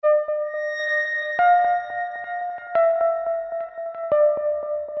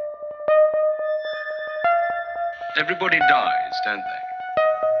Everybody dies, don't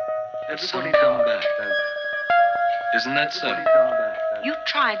they? Everybody come back, don't they? Isn't that so? You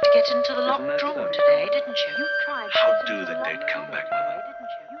tried to get into the locked drawer today, didn't you? How do the dead come back, Mother?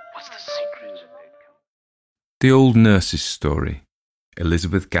 What's the secret? The Old Nurse's Story,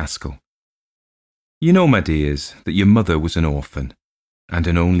 Elizabeth Gaskell. You know, my dears, that your mother was an orphan and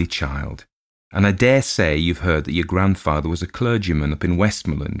an only child, and I dare say you've heard that your grandfather was a clergyman up in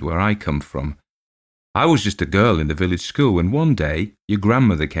Westmoreland, where I come from. I was just a girl in the village school when one day your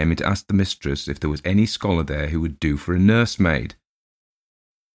grandmother came in to ask the mistress if there was any scholar there who would do for a nursemaid.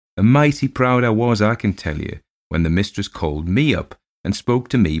 And mighty proud I was, I can tell you, when the mistress called me up and spoke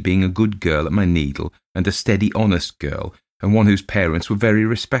to me being a good girl at my needle and a steady, honest girl, and one whose parents were very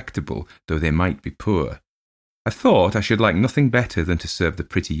respectable, though they might be poor. I thought I should like nothing better than to serve the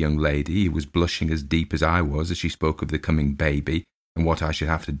pretty young lady who was blushing as deep as I was as she spoke of the coming baby and what I should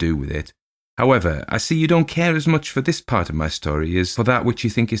have to do with it. However, I see you don't care as much for this part of my story as for that which you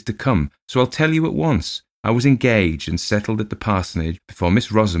think is to come, so I'll tell you at once. I was engaged and settled at the parsonage before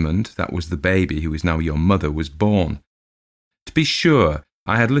Miss Rosamond, that was the baby who is now your mother, was born. To be sure,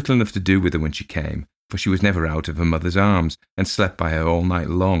 I had little enough to do with her when she came, for she was never out of her mother's arms, and slept by her all night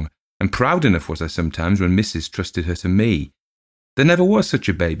long, and proud enough was I sometimes when Mrs. trusted her to me. There never was such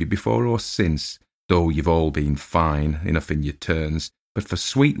a baby before or since, though you've all been fine enough in your turns, but for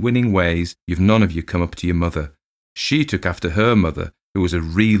sweet winning ways you've none of you come up to your mother. She took after her mother, who was a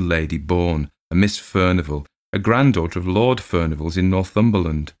real lady born, a Miss Furnivall, a granddaughter of Lord Furnivall's in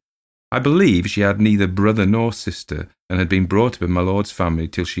Northumberland. I believe she had neither brother nor sister, and had been brought up in my lord's family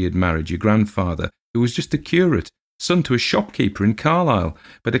till she had married your grandfather, who was just a curate, son to a shopkeeper in Carlisle,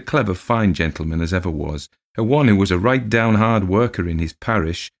 but a clever fine gentleman as ever was, and one who was a right down hard worker in his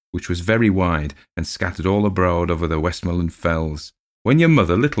parish, which was very wide, and scattered all abroad over the Westmoreland fells. When your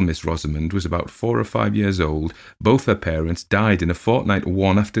mother, little Miss Rosamond, was about 4 or 5 years old, both her parents died in a fortnight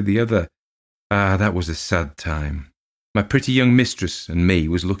one after the other. Ah, that was a sad time. My pretty young mistress and me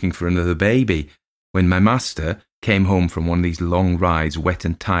was looking for another baby, when my master came home from one of these long rides, wet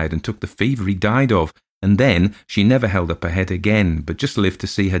and tired, and took the fever he died of, and then she never held up her head again, but just lived to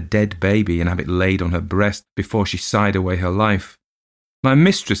see her dead baby and have it laid on her breast before she sighed away her life. My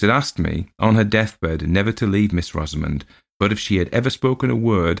mistress had asked me, on her deathbed, never to leave Miss Rosamond, but if she had ever spoken a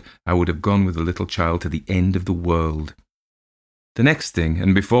word, I would have gone with the little child to the end of the world. The next thing,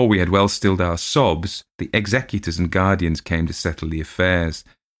 and before we had well stilled our sobs, the executors and guardians came to settle the affairs.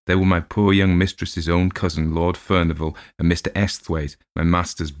 They were my poor young mistress's own cousin, Lord Furnivall, and Mr. Esthwaite, my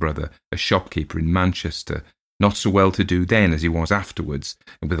master's brother, a shopkeeper in Manchester, not so well to do then as he was afterwards,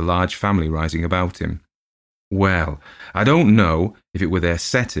 and with a large family rising about him. Well, I don't know if it were their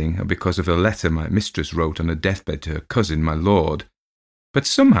setting, or because of a letter my mistress wrote on her deathbed to her cousin, my lord, but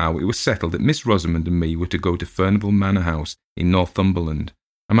somehow it was settled that Miss Rosamond and me were to go to Furnivall Manor House in Northumberland,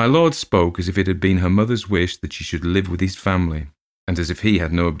 and my lord spoke as if it had been her mother's wish that she should live with his family, and as if he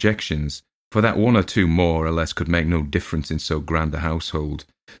had no objections, for that 1 or 2 more or less could make no difference in so grand a household.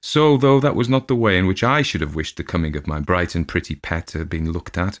 So, though that was not the way in which I should have wished the coming of my bright and pretty pet to have been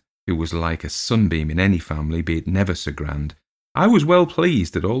looked at, who was like a sunbeam in any family, be it never so grand, I was well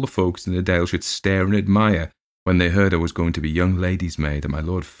pleased that all the folks in the dale should stare and admire when they heard I was going to be young lady's maid at my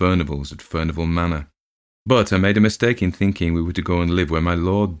Lord Furnivall's at Furnivall Manor. But I made a mistake in thinking we were to go and live where my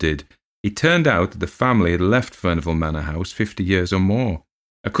lord did. It turned out that the family had left Furnivall Manor House 50 years or more.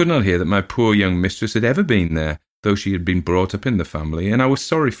 I could not hear that my poor young mistress had ever been there, though she had been brought up in the family, and I was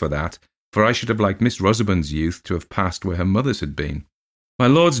sorry for that, for I should have liked Miss Rosamond's youth to have passed where her mother's had been. My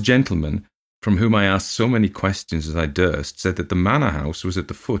lord's gentleman, from whom I asked so many questions as I durst, said that the manor house was at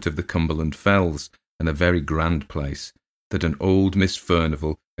the foot of the Cumberland Fells, and a very grand place, that an old Miss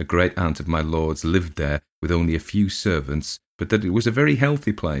Furnivall, a great aunt of my lord's, lived there with only a few servants, but that it was a very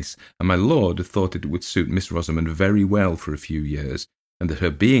healthy place, and my lord had thought that it would suit Miss Rosamond very well for a few years, and that her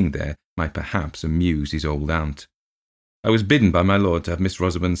being there might perhaps amuse his old aunt. I was bidden by my lord to have Miss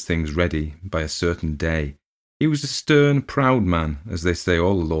Rosamond's things ready by a certain day. He was a stern, proud man, as they say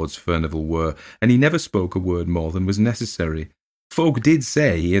all the Lords Furnivall were, and he never spoke a word more than was necessary. Folk did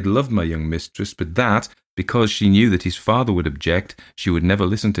say he had loved my young mistress, but that, because she knew that his father would object, she would never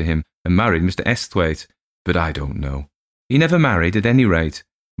listen to him, and married Mr. Esthwaite. But I don't know. He never married, at any rate.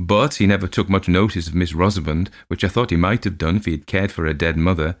 But he never took much notice of Miss Rosamond, which I thought he might have done if he had cared for her dead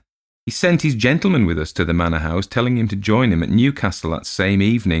mother. He sent his gentleman with us to the manor house, telling him to join him at Newcastle that same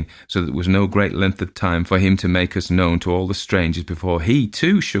evening, so that there was no great length of time for him to make us known to all the strangers before he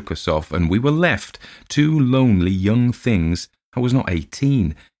too shook us off, and we were left, 2 lonely young things, I was not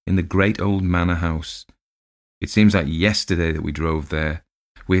 18, in the great old manor house. It seems like yesterday that we drove there.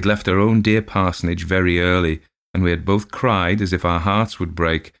 We had left our own dear parsonage very early, and we had both cried as if our hearts would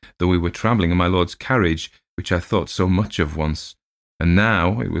break, though we were travelling in my lord's carriage, which I thought so much of once. And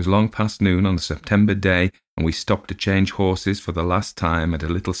now it was long past noon on a September day, and we stopped to change horses for the last time at a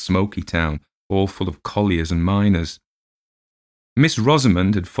little smoky town, all full of colliers and miners. Miss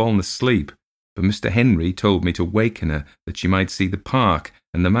Rosamond had fallen asleep, but Mr. Henry told me to waken her that she might see the park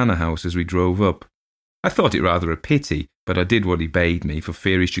and the manor house as we drove up. I thought it rather a pity, but I did what he bade me for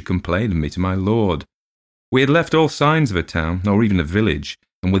fear he should complain of me to my lord. We had left all signs of a town, or even a village,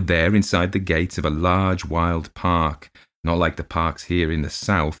 and were there inside the gates of a large wild park, not like the parks here in the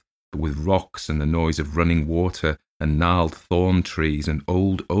south, but with rocks and the noise of running water and gnarled thorn trees and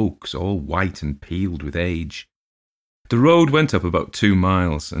old oaks all white and peeled with age. The road went up about 2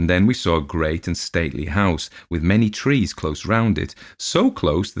 miles, and then we saw a great and stately house, with many trees close round it, so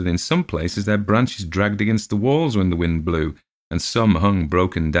close that in some places their branches dragged against the walls when the wind blew, and some hung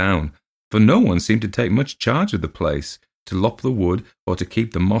broken down, for no one seemed to take much charge of the place, to lop the wood or to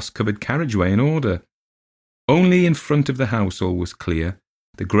keep the moss-covered carriageway in order. Only in front of the house all was clear.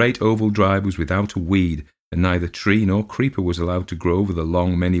 The great oval drive was without a weed, and neither tree nor creeper was allowed to grow over the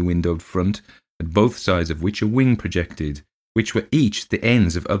long many-windowed front, at both sides of which a wing projected, which were each the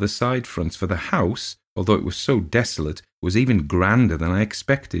ends of other side fronts, for the house, although it was so desolate, was even grander than I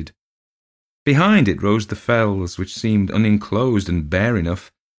expected. Behind it rose the fells, which seemed unenclosed and bare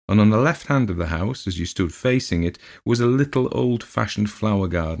enough, and on the left hand of the house, as you stood facing it, was a little old-fashioned flower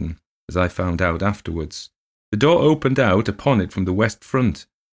garden, as I found out afterwards. The door opened out upon it from the west front.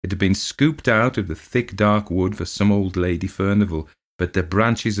 It had been scooped out of the thick dark wood for some old Lady Furnival, but the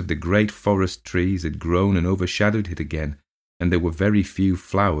branches of the great forest trees had grown and overshadowed it again, and there were very few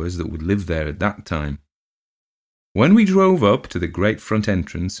flowers that would live there at that time. When we drove up to the great front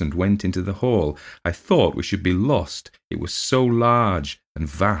entrance and went into the hall, I thought we should be lost, it was so large and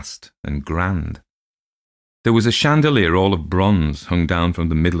vast and grand. There was a chandelier all of bronze hung down from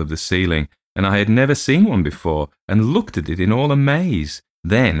the middle of the ceiling, and I had never seen one before, and looked at it in all amaze.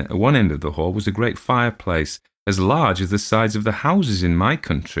 Then, at one end of the hall was a great fireplace, as large as the sides of the houses in my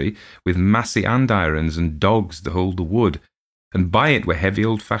country, with massy andirons and dogs to hold the wood, and by it were heavy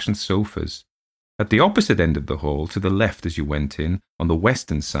old-fashioned sofas. At the opposite end of the hall, to the left as you went in, on the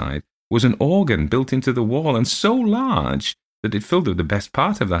western side, was an organ built into the wall, and so large that it filled up the best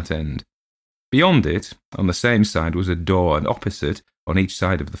part of that end. Beyond it, on the same side, was a door, and opposite, on each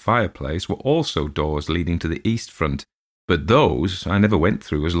side of the fireplace, were also doors leading to the east front, but those I never went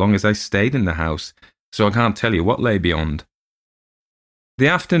through as long as I stayed in the house, so I can't tell you what lay beyond. The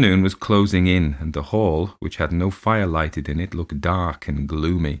afternoon was closing in, and the hall, which had no fire lighted in it, looked dark and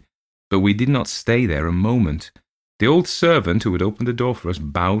gloomy, but we did not stay there a moment. The old servant who had opened the door for us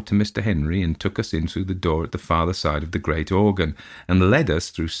bowed to Mr. Henry and took us in through the door at the farther side of the great organ, and led us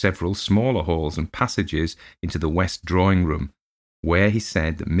through several smaller halls and passages into the west drawing-room, where he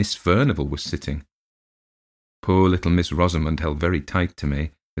said that Miss Furnival was sitting. Poor little Miss Rosamond held very tight to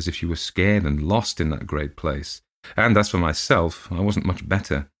me, as if she were scared and lost in that great place, and as for myself, I wasn't much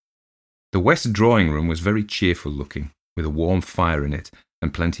better. The west drawing-room was very cheerful-looking, with a warm fire in it,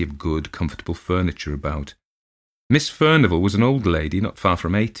 and plenty of good, comfortable furniture about. Miss Furnival was an old lady, not far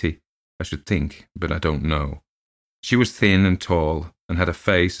from 80, I should think, but I don't know. She was thin and tall, and had a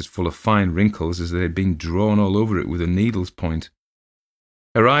face as full of fine wrinkles as they had been drawn all over it with a needle's point.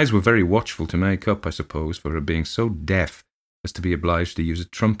 Her eyes were very watchful to make up, I suppose, for her being so deaf as to be obliged to use a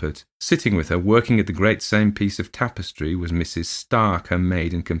trumpet. Sitting with her, working at the great same piece of tapestry, was Mrs. Stark, her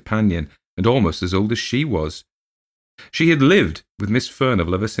maid and companion, and almost as old as she was. She had lived with Miss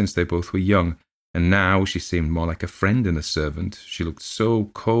Furnival ever since they both were young, and now she seemed more like a friend than a servant. She looked so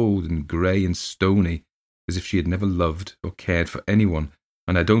cold and grey and stony, as if she had never loved or cared for anyone,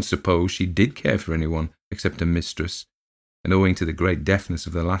 and I don't suppose she did care for anyone except her mistress, and owing to the great deafness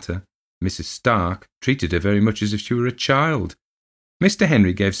of the latter, Mrs. Stark treated her very much as if she were a child. Mr.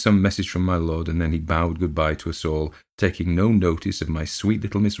 Henry gave some message from my lord, and then he bowed goodbye to us all, taking no notice of my sweet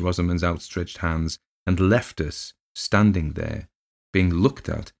little Miss Rosamond's outstretched hands, and left us standing there, being looked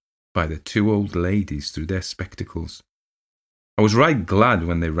at by the two old ladies through their spectacles. I was right glad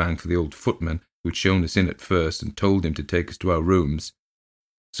when they rang for the old footman who had shown us in at first and told him to take us to our rooms.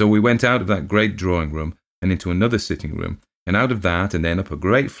 So we went out of that great drawing-room and into another sitting-room, and out of that and then up a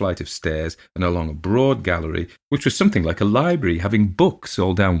great flight of stairs and along a broad gallery, which was something like a library, having books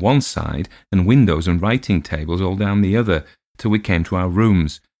all down one side and windows and writing tables all down the other, till we came to our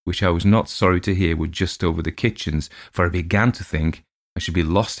rooms, which I was not sorry to hear were just over the kitchens, for I began to think I should be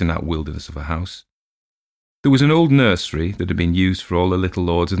lost in that wilderness of a house. There was an old nursery that had been used for all the little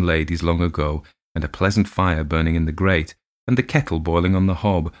lords and ladies long ago, and a pleasant fire burning in the grate, and the kettle boiling on the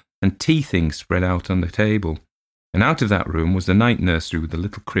hob, and tea things spread out on the table. and out of that room was the night nursery with the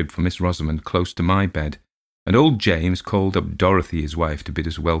little crib for Miss Rosamond close to my bed, and old James called up Dorothy, his wife, to bid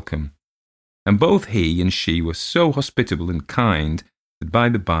us welcome. And both he and she were so hospitable and kind that by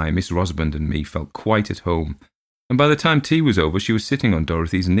the by Miss Rosamond and me felt quite at home, and by the time tea was over she was sitting on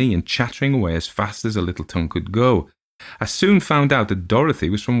Dorothy's knee and chattering away as fast as her little tongue could go. I soon found out that Dorothy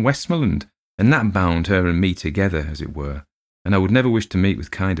was from Westmoreland, and that bound her and me together, as it were, and I would never wish to meet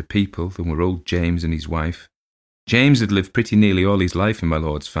with kinder people than were old James and his wife. James had lived pretty nearly all his life in my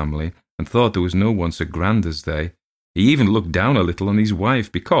lord's family, and thought there was no one so grand as they. He even looked down a little on his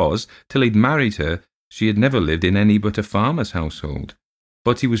wife, because, till he'd married her, she had never lived in any but a farmer's household.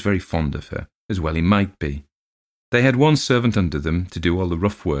 But he was very fond of her, as well he might be. They had one servant under them to do all the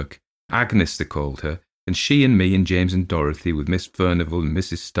rough work. Agnes they called her, and she and me and James and Dorothy, with Miss Furnivall and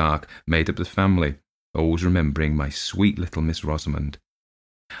Mrs. Stark, made up the family, always remembering my sweet little Miss Rosamond.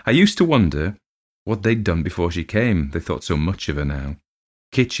 I used to wonder what they'd done before she came, they thought so much of her now.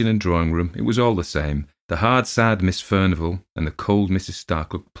 Kitchen and drawing room, it was all the same. The hard, sad Miss Furnivall and the cold Mrs.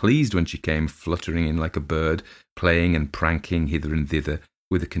 Stark looked pleased when she came fluttering in like a bird, playing and pranking hither and thither,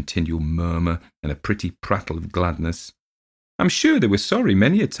 with a continual murmur and a pretty prattle of gladness. I'm sure they were sorry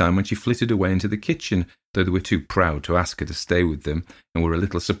many a time when she flitted away into the kitchen, though they were too proud to ask her to stay with them, and were a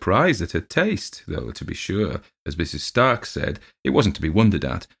little surprised at her taste, though, to be sure, as Mrs. Stark said, it wasn't to be wondered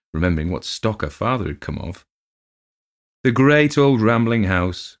at, remembering what stock her father had come of. The great old rambling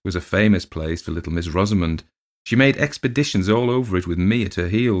house was a famous place for little Miss Rosamond. She made expeditions all over it with me at her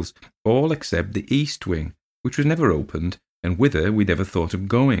heels, all except the east wing, which was never opened, and whither we never thought of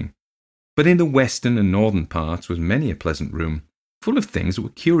going. But in the western and northern parts was many a pleasant room, full of things that were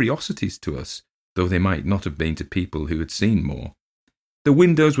curiosities to us, though they might not have been to people who had seen more. The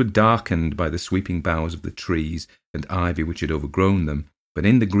windows were darkened by the sweeping boughs of the trees and ivy which had overgrown them, but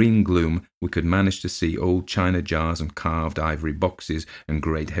in the green gloom we could manage to see old china jars and carved ivory boxes and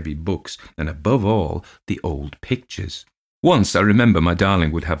great heavy books, and above all, the old pictures. Once I remember my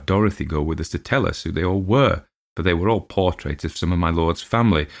darling would have Dorothy go with us to tell us who they all were, for they were all portraits of some of my lord's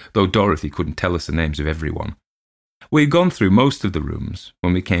family, though Dorothy couldn't tell us the names of everyone. We had gone through most of the rooms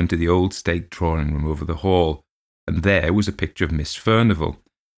when we came to the old state drawing room over the hall, and there was a picture of Miss Furnivall,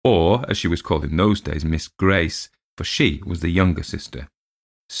 or, as she was called in those days, Miss Grace, for she was the younger sister.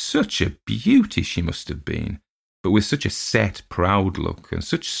 Such a beauty she must have been, but with such a set, proud look, and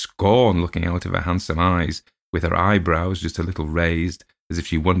such scorn looking out of her handsome eyes, with her eyebrows just a little raised, as if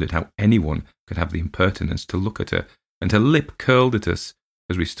she wondered how anyone could have the impertinence to look at her, and her lip curled at us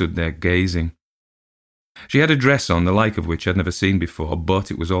as we stood there gazing. She had a dress on, the like of which I'd never seen before, but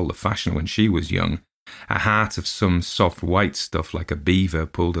it was all the fashion when she was young. A hat of some soft white stuff like a beaver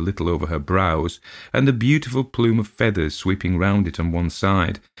pulled a little over her brows, and a beautiful plume of feathers sweeping round it on one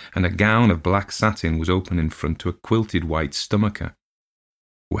side, and a gown of black satin was open in front to a quilted white stomacher.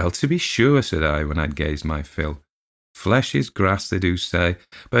 Well, to be sure, said I, when I'd gazed my fill. Flesh is grass, they do say,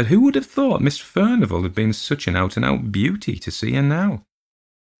 but who would have thought Miss Furnivall had been such an out-and-out beauty to see her now?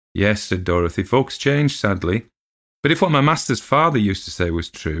 Yes, said Dorothy, folks change, sadly. But if what my master's father used to say was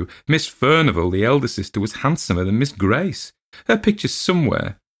true, Miss Furnivall, the elder sister, was handsomer than Miss Grace. Her picture's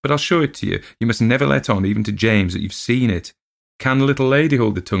somewhere, but I'll show it to you. You must never let on, even to James, that you've seen it. Can the little lady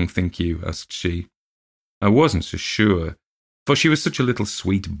hold the tongue, think you? Asked she. I wasn't so sure, for she was such a little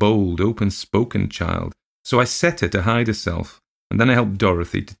sweet, bold, open-spoken child, so I set her to hide herself, and then I helped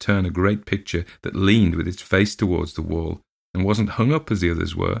Dorothy to turn a great picture that leaned with its face towards the wall, and wasn't hung up as the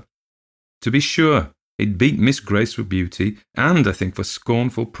others were. To be sure, it beat Miss Grace for beauty, and I think for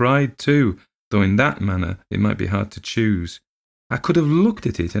scornful pride too, though in that manner it might be hard to choose. I could have looked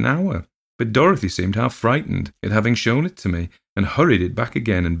at it an hour, but Dorothy seemed half frightened at having shown it to me, and hurried it back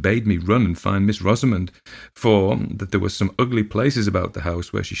again and bade me run and find Miss Rosamond, for that there were some ugly places about the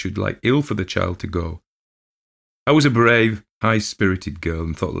house where she should like ill for the child to go. I was a brave, high-spirited girl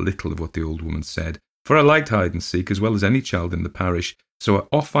and thought little of what the old woman said, for I liked hide-and-seek as well as any child in the parish, so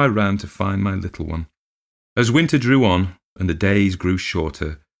off I ran to find my little one. As winter drew on and the days grew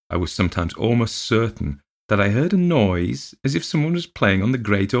shorter, I was sometimes almost certain that I heard a noise as if someone was playing on the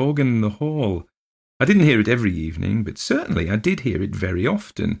great organ in the hall. I didn't hear it every evening, but certainly I did hear it very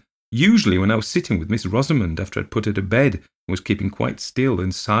often, usually when I was sitting with Miss Rosamond after I'd put her to bed and was keeping quite still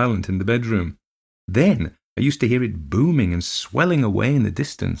and silent in the bedroom. Then I used to hear it booming and swelling away in the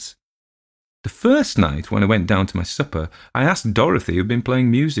distance. The first night, when I went down to my supper, I asked Dorothy who had been playing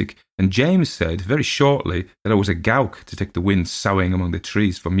music, and James said, very shortly, that I was a gowk to take the wind soughing among the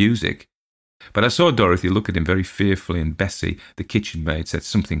trees for music. But I saw Dorothy look at him very fearfully, and Bessie, the kitchen maid, said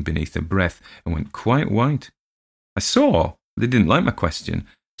something beneath her breath, and went quite white. I saw they didn't like my question,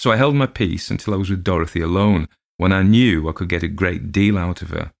 so I held my peace until I was with Dorothy alone, when I knew I could get a great deal out of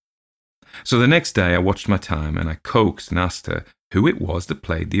her. So the next day I watched my time, and I coaxed and asked her who it was that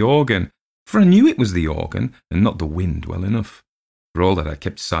played the organ, for I knew it was the organ and not the wind well enough. For all that, I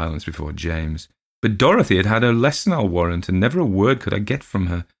kept silence before James. But Dorothy had had her lesson, I'll warrant, and never a word could I get from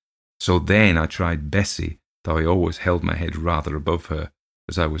her. So then I tried Bessie, though I always held my head rather above her,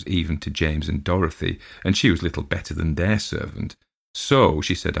 as I was even to James and Dorothy, and she was little better than their servant. So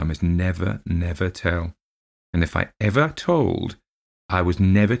she said I must never, never tell. And if I ever told, I was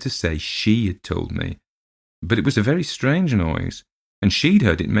never to say she had told me. But it was a very strange noise, and she'd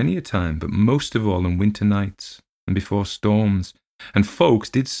heard it many a time, but most of all on winter nights and before storms. And folks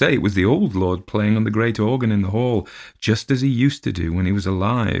did say it was the old lord playing on the great organ in the hall, just as he used to do when he was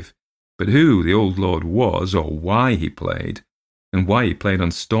alive. But who the old lord was, or why he played, and why he played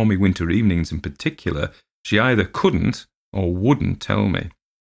on stormy winter evenings in particular, she either couldn't or wouldn't tell me.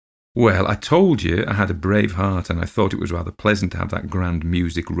 Well, I told you I had a brave heart, and I thought it was rather pleasant to have that grand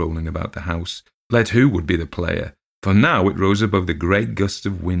music rolling about the house, let who would be the player, for now it rose above the great gusts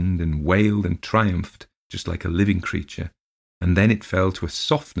of wind and wailed and triumphed, just like a living creature. And then it fell to a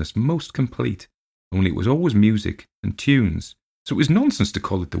softness most complete, only it was always music and tunes, so it was nonsense to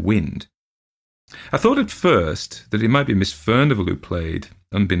call it the wind. I thought at first that it might be Miss Furnivall who played,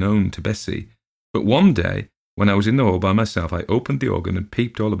 unbeknown to Bessie, but one day, when I was in the hall by myself, I opened the organ and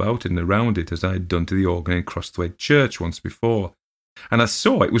peeped all about it and around it as I had done to the organ in Crosthwaite Church once before, and I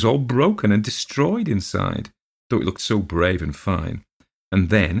saw it was all broken and destroyed inside, though it looked so brave and fine. And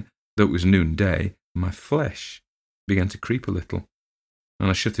then, though it was noonday, my flesh began to creep a little, and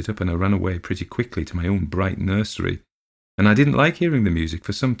I shut it up and I ran away pretty quickly to my own bright nursery, and I didn't like hearing the music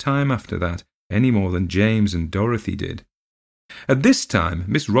for some time after that, any more than James and Dorothy did. At this time,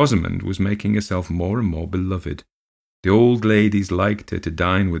 Miss Rosamond was making herself more and more beloved. The old ladies liked her to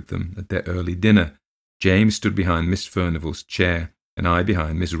dine with them at their early dinner. James stood behind Miss Furnivall's chair, and I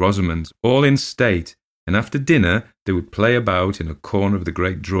behind Miss Rosamond's, all in state, and after dinner they would play about in a corner of the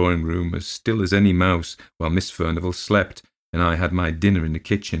great drawing-room as still as any mouse, while Miss Furnivall slept, and I had my dinner in the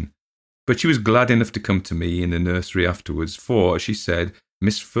kitchen. But she was glad enough to come to me in the nursery afterwards, for, as she said,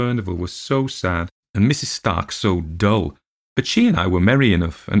 Miss Furnivall was so sad, and Mrs. Stark so dull. But she and I were merry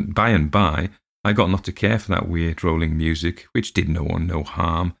enough, and by I got not to care for that weird rolling music, which did no one no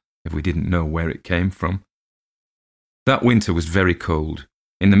harm, if we didn't know where it came from. That winter was very cold.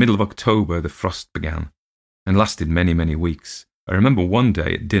 In the middle of October the frost began, and lasted many, many weeks. I remember one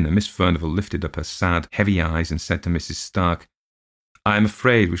day at dinner Miss Furnivall lifted up her sad, heavy eyes and said to Mrs. Stark, "I am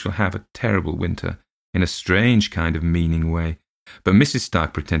afraid we shall have a terrible winter," in a strange kind of meaning way, but Mrs.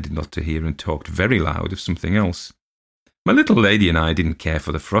 Stark pretended not to hear and talked very loud of something else. My little lady and I didn't care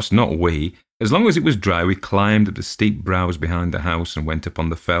for the frost, not we. As long as it was dry, we climbed up the steep brows behind the house and went up on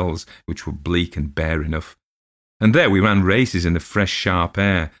the fells, which were bleak and bare enough. And there we ran races in the fresh, sharp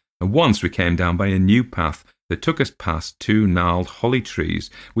air, and once we came down by a new path that took us past 2 gnarled holly trees,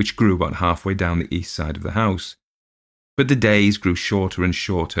 which grew about halfway down the east side of the house. But the days grew shorter and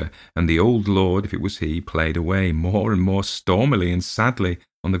shorter, and the old lord, if it was he, played away more and more stormily and sadly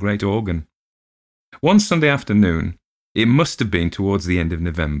on the great organ. One Sunday afternoon, it must have been towards the end of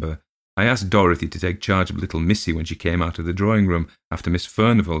November, I asked Dorothy to take charge of little Missy when she came out of the drawing-room after Miss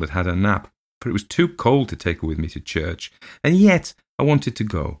Furnivall had had her nap, for it was too cold to take her with me to church, and yet I wanted to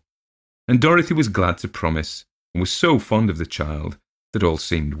go. And Dorothy was glad to promise, and was so fond of the child that all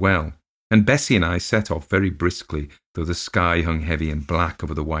seemed well. And Bessie and I set off very briskly, though the sky hung heavy and black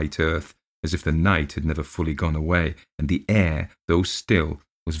over the white earth, as if the night had never fully gone away, and the air, though still,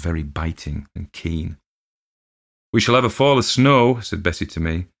 was very biting and keen. "We shall have a fall of snow," said Bessie to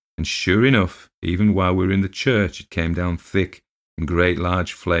me, and sure enough, even while we were in the church, it came down thick, in great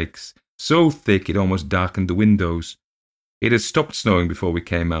large flakes, so thick it almost darkened the windows. It had stopped snowing before we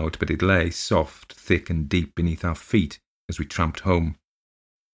came out, but it lay soft, thick, and deep beneath our feet as we tramped home.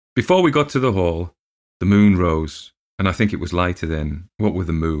 Before we got to the hall, the moon rose, and I think it was lighter then, what with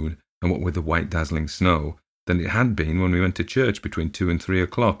the moon and what with the white dazzling snow, than it had been when we went to church between 2 and 3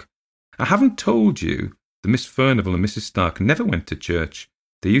 o'clock. I haven't told you that Miss Furnivall and Mrs. Stark never went to church.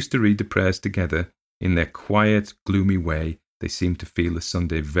 They used to read the prayers together. In their quiet, gloomy way, they seemed to feel the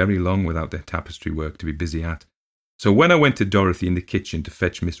Sunday very long without their tapestry work to be busy at. So when I went to Dorothy in the kitchen to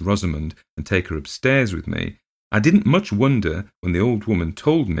fetch Miss Rosamond and take her upstairs with me, I didn't much wonder when the old woman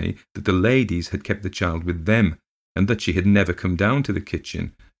told me that the ladies had kept the child with them, and that she had never come down to the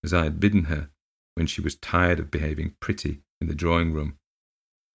kitchen, as I had bidden her, when she was tired of behaving pretty in the drawing-room.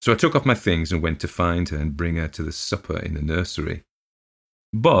 So I took off my things and went to find her and bring her to the supper in the nursery.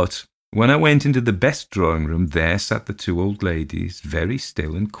 But when I went into the best drawing-room, there sat the 2 old ladies, very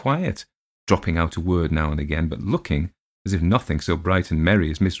still and quiet, dropping out a word now and again, but looking as if nothing so bright and merry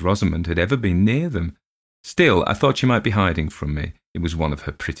as Miss Rosamond had ever been near them. Still, I thought she might be hiding from me. It was one of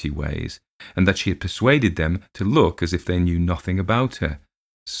her pretty ways, and that she had persuaded them to look as if they knew nothing about her.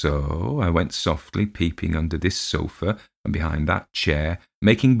 So I went softly peeping under this sofa and behind that chair,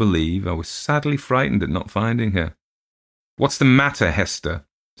 making believe I was sadly frightened at not finding her. "What's the matter, Hester?"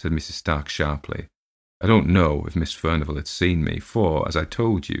 said Mrs. Stark sharply. I don't know if Miss Furnivall had seen me, for, as I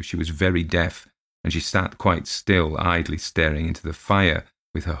told you, she was very deaf, and she sat quite still, idly staring into the fire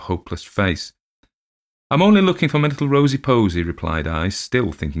with her hopeless face. "I'm only looking for my little Rosy-Posy," replied I,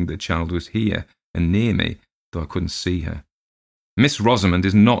 still thinking the child was here and near me, though I couldn't see her. "Miss Rosamond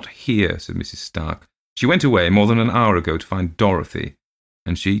is not here," said Mrs. Stark. "She went away more than an hour ago to find Dorothy,"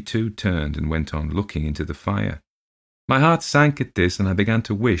 and she too turned and went on looking into the fire. My heart sank at this, and I began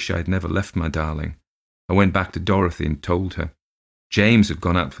to wish I had never left my darling. I went back to Dorothy and told her. James had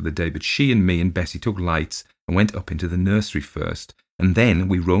gone out for the day, but she and me and Bessie took lights and went up into the nursery first, and then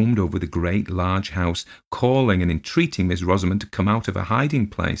we roamed over the great large house, calling and entreating Miss Rosamond to come out of her hiding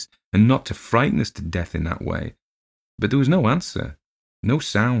place and not to frighten us to death in that way. But there was no answer, no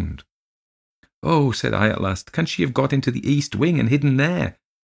sound. "Oh," said I at last, "can she have got into the east wing and hidden there?"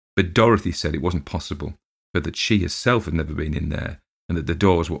 But Dorothy said it wasn't possible, but that she herself had never been in there, and that the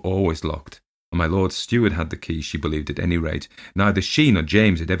doors were always locked, and my Lord Steward had the keys, she believed at any rate. Neither she nor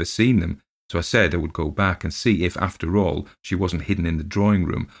James had ever seen them, so I said I would go back and see if, after all, she wasn't hidden in the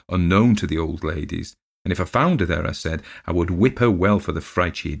drawing-room, unknown to the old ladies, and if I found her there, I said, I would whip her well for the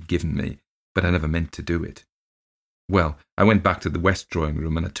fright she had given me, but I never meant to do it. Well, I went back to the west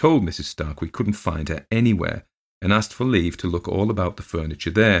drawing-room, and I told Mrs. Stark we couldn't find her anywhere, and asked for leave to look all about the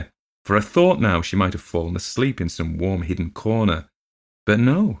furniture there, for I thought now she might have fallen asleep in some warm hidden corner. But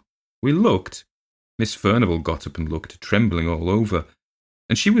no, we looked. Miss Furnivall got up and looked, trembling all over,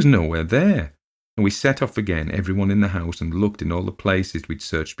 and she was nowhere there, and we set off again, everyone in the house, and looked in all the places we'd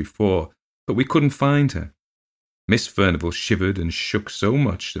searched before, but we couldn't find her. Miss Furnivall shivered and shook so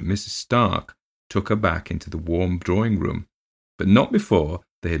much that Mrs. Stark took her back into the warm drawing-room, but not before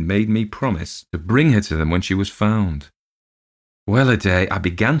they had made me promise to bring her to them when she was found. Well a day, I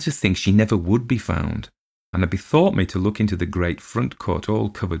began to think she never would be found, and it bethought me to look into the great front court all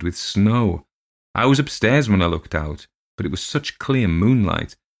covered with snow. I was upstairs when I looked out, but it was such clear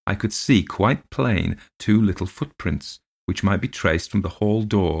moonlight I could see quite plain 2 little footprints, which might be traced from the hall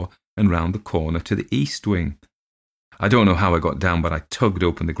door and round the corner to the east wing. I don't know how I got down, but I tugged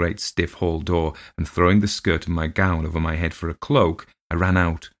open the great stiff hall door, and throwing the skirt of my gown over my head for a cloak, I ran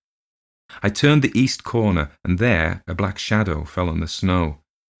out. I turned the east corner, and there a black shadow fell on the snow.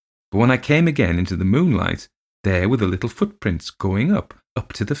 But when I came again into the moonlight, there were the little footprints going up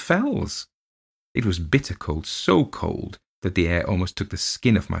to the fells. It was bitter cold, so cold that the air almost took the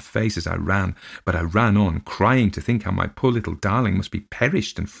skin off my face as I ran, but I ran on, crying to think how my poor little darling must be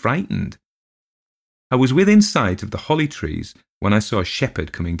perished and frightened. I was within sight of the holly trees when I saw a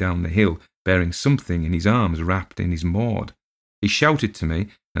shepherd coming down the hill, bearing something in his arms wrapped in his maud. He shouted to me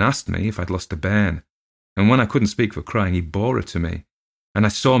and asked me if I'd lost a bairn, and when I couldn't speak for crying, he bore her to me, and I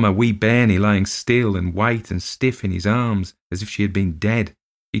saw my wee bairnie lying still and white and stiff in his arms, as if she had been dead.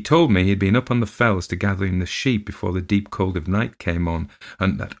 He told me he had been up on the fells to gather in the sheep before the deep cold of night came on,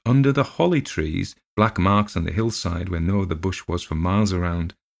 and that under the holly trees, black marks on the hillside where no other bush was for miles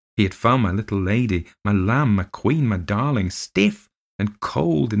around, he had found my little lady, my lamb, my queen, my darling, stiff and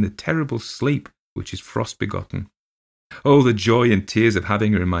cold in the terrible sleep which is frost-begotten. Oh, the joy and tears of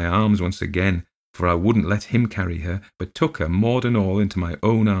having her in my arms once again, for I wouldn't let him carry her, but took her, maud and all, into my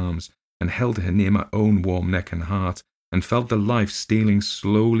own arms, and held her near my own warm neck and heart, and felt the life stealing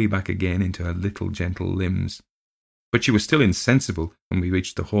slowly back again into her little gentle limbs. But she was still insensible when we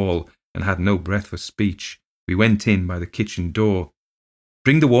reached the hall, and had no breath for speech. We went in by the kitchen door.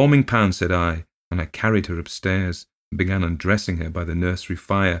 "Bring the warming pan," said I, and I carried her upstairs, and began undressing her by the nursery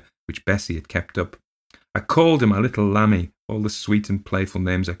fire, which Bessie had kept up. I called her my little lammie, all the sweet and playful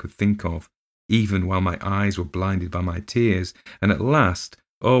names I could think of, even while my eyes were blinded by my tears, and at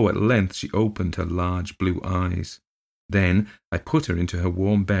length she opened her large blue eyes. Then I put her into her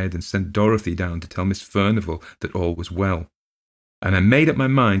warm bed and sent Dorothy down to tell Miss Furnivall that all was well, and I made up my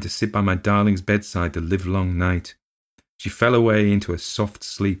mind to sit by my darling's bedside the livelong night. She fell away into a soft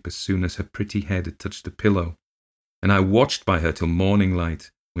sleep as soon as her pretty head had touched the pillow, and I watched by her till morning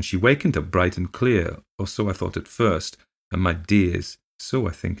light, when she wakened up bright and clear, or so I thought at first, and my dears, so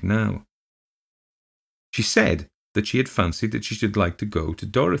I think now. She said that she had fancied that she should like to go to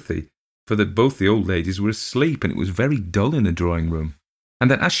Dorothy, for that both the old ladies were asleep, and it was very dull in the drawing-room,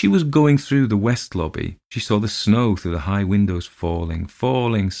 and that as she was going through the west lobby, she saw the snow through the high windows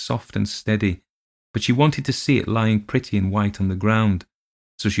falling soft and steady, but she wanted to see it lying pretty and white on the ground.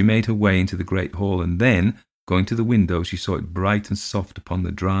 So she made her way into the great hall, and then, going to the window, she saw it bright and soft upon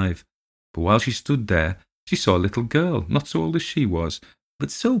the drive. But while she stood there, she saw a little girl, not so old as she was,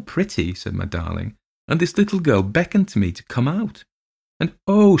 but so pretty, said my darling, and this little girl beckoned to me to come out. And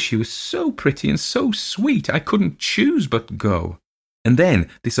oh, she was so pretty and so sweet, I couldn't choose but go. And then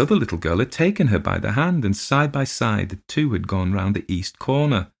this other little girl had taken her by the hand, and side by side the two had gone round the east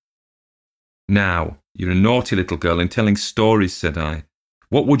corner. Now, you're a naughty little girl in telling stories, said I.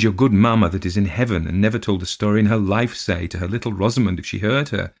 What would your good mamma that is in heaven and never told a story in her life say to her little Rosamond if she heard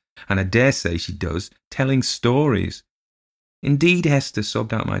her? And I dare say she does, telling stories. Indeed, Hester,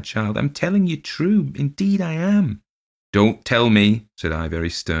 sobbed out my child, I'm telling you true, indeed I am. Don't tell me, said I very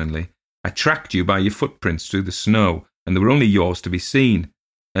sternly. I tracked you by your footprints through the snow, and they were only yours to be seen.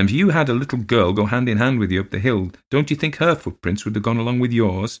 And if you had a little girl go hand in hand with you up the hill, don't you think her footprints would have gone along with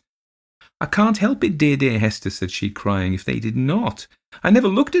yours? I can't help it, dear Hester, said she, crying, if they did not. I never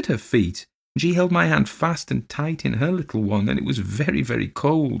looked at her feet, and she held my hand fast and tight in her little one, and it was very, very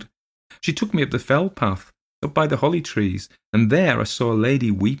cold. She took me up the fell path, up by the holly trees, and there I saw a lady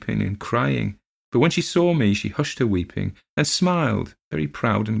weeping and crying. But when she saw me, she hushed her weeping, and smiled, very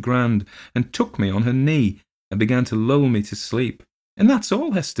proud and grand, and took me on her knee, and began to lull me to sleep. And that's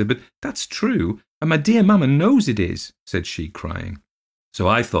all, Hester, but that's true, and my dear mamma knows it is, said she, crying. So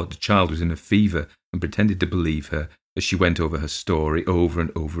I thought the child was in a fever, and pretended to believe her, as she went over her story over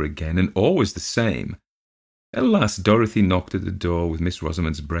and over again, and always the same. At last Dorothy knocked at the door with Miss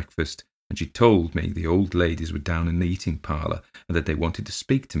Rosamond's breakfast, and she told me the old ladies were down in the eating parlour, and that they wanted to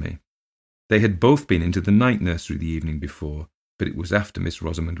speak to me. They had both been into the night nursery the evening before, but it was after Miss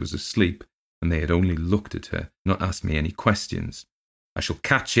Rosamond was asleep, and they had only looked at her, not asked me any questions. I shall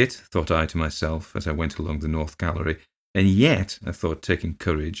catch it, thought I to myself, as I went along the north gallery, and yet, I thought, taking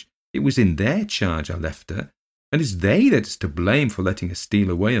courage, it was in their charge I left her, and it's they that's to blame for letting her steal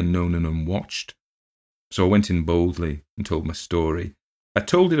away unknown and unwatched. So I went in boldly and told my story. I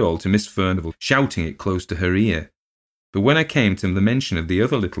told it all to Miss Furnivall, shouting it close to her ear. But when I came to the mention of the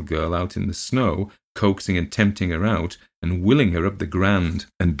other little girl out in the snow, coaxing and tempting her out, and willing her up the grand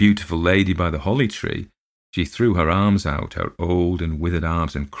and beautiful lady by the holly tree, she threw her arms out, her old and withered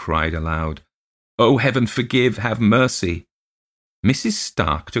arms, and cried aloud, "Oh, heaven forgive, have mercy!" Mrs.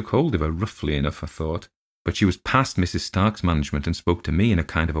 Stark took hold of her roughly enough, I thought, but she was past Mrs. Stark's management and spoke to me in a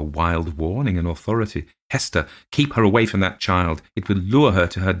kind of a wild warning and authority. "Hester, keep her away from that child. It will lure her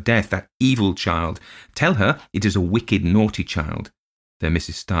to her death, that evil child. Tell her it is a wicked, naughty child." Then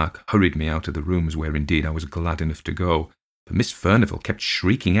Mrs. Stark hurried me out of the rooms where indeed I was glad enough to go. But Miss Furnivall kept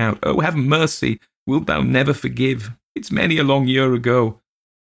shrieking out, "Oh, have mercy! Wilt thou never forgive? It's many a long year ago."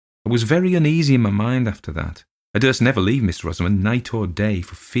 I was very uneasy in my mind after that. I durst never leave Miss Rosamond night or day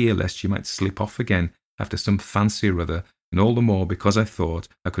for fear lest she might slip off again after some fancy or other, and all the more because I thought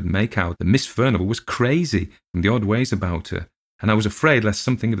I could make out that Miss Furnivall was crazy from the odd ways about her, and I was afraid lest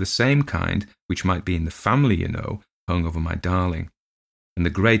something of the same kind, which might be in the family, you know, hung over my darling. And the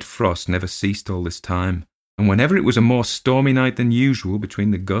great frost never ceased all this time, and whenever it was a more stormy night than usual,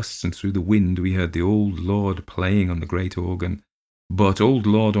 between the gusts and through the wind, we heard the old Lord playing on the great organ. But, old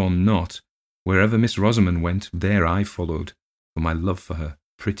Lord or not, wherever Miss Rosamond went, there I followed, for my love for her,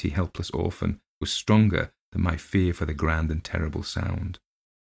 pretty helpless orphan, was stronger than my fear for the grand and terrible sound.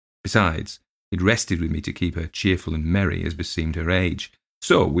 Besides, it rested with me to keep her cheerful and merry as beseemed her age.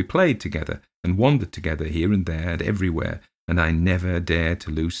 So we played together, and wandered together here and there and everywhere, and I never dared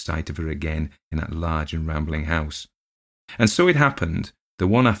to lose sight of her again in that large and rambling house. And so it happened that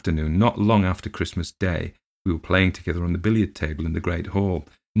one afternoon, not long after Christmas Day, we were playing together on the billiard table in the great hall.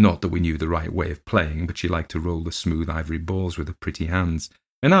 Not that we knew the right way of playing, but she liked to roll the smooth ivory balls with her pretty hands,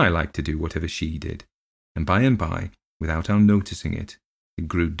 and I liked to do whatever she did. And by, without our noticing it, it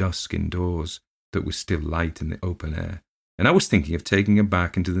grew dusk indoors, though it was still light in the open air, and I was thinking of taking her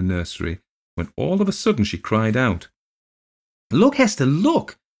back into the nursery, when all of a sudden she cried out, "Look, Hester,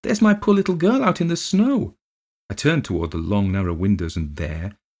 look! There's my poor little girl out in the snow." I turned toward the long, narrow windows, and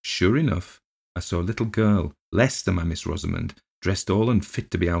there, sure enough, I saw a little girl, less than my Miss Rosamond, dressed all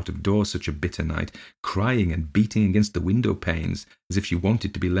unfit to be out of doors such a bitter night, crying and beating against the window panes as if she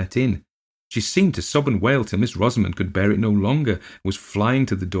wanted to be let in. She seemed to sob and wail till Miss Rosamond could bear it no longer, and was flying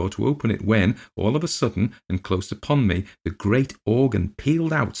to the door to open it, when, all of a sudden, and close upon me, the great organ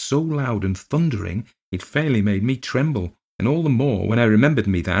pealed out so loud and thundering, it fairly made me tremble, and all the more when I remembered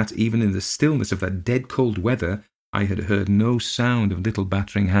me that, even in the stillness of that dead cold weather, I had heard no sound of little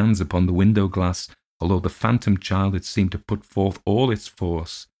battering hands upon the window glass, although the phantom child had seemed to put forth all its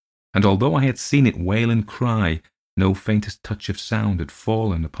force, and although I had seen it wail and cry, no faintest touch of sound had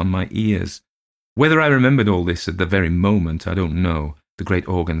fallen upon my ears. Whether I remembered all this at the very moment, I don't know. The great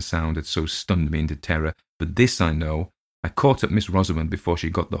organ sound had so stunned me into terror, but this I know. I caught up Miss Rosamond before she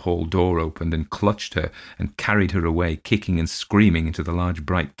got the hall door opened and clutched her and carried her away, kicking and screaming, into the large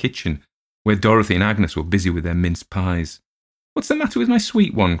bright kitchen, where Dorothy and Agnes were busy with their mince pies. "What's the matter with my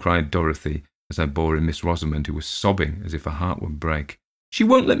sweet one?" cried Dorothy, as I bore in Miss Rosamond, who was sobbing as if her heart would break. "She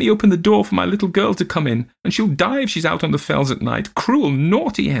won't let me open the door for my little girl to come in, and she'll die if she's out on the fells at night. Cruel,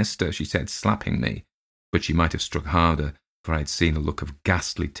 naughty Hester," she said, slapping me. But she might have struck harder, for I had seen a look of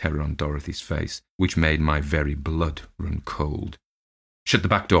ghastly terror on Dorothy's face, which made my very blood run cold. "Shut the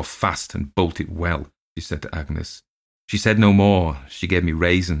back door fast and bolt it well," she said to Agnes. She said no more. She gave me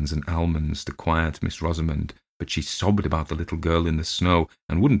raisins and almonds to quiet Miss Rosamond, but she sobbed about the little girl in the snow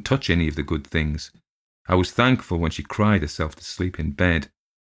and wouldn't touch any of the good things. I was thankful when she cried herself to sleep in bed.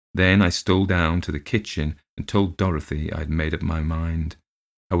 Then I stole down to the kitchen and told Dorothy I had made up my mind.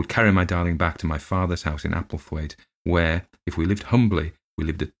 I would carry my darling back to my father's house in Applethwaite, where, if we lived humbly, we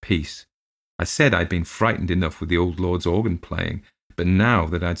lived at peace. I said I'd been frightened enough with the old lord's organ playing, but now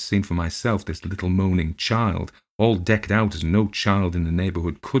that I'd seen for myself this little moaning child, all decked out as no child in the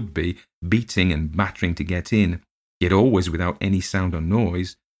neighbourhood could be, beating and battering to get in, yet always without any sound or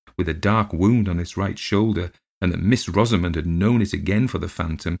noise, with a dark wound on its right shoulder, and that Miss Rosamond had known it again for the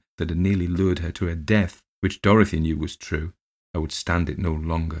phantom that had nearly lured her to her death, which Dorothy knew was true, I would stand it no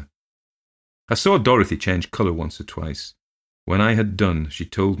longer. I saw Dorothy change colour once or twice. When I had done, she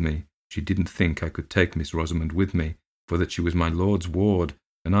told me she didn't think I could take Miss Rosamond with me, for that she was my lord's ward,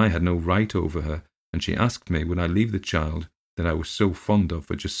 and I had no right over her, and she asked me, would I leave the child that I was so fond of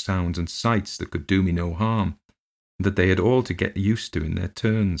for just sounds and sights that could do me no harm, and that they had all to get used to in their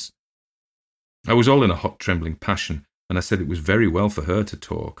turns. I was all in a hot trembling passion, and I said it was very well for her to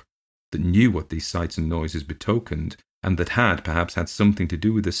talk, that knew what these sights and noises betokened, and that had perhaps had something to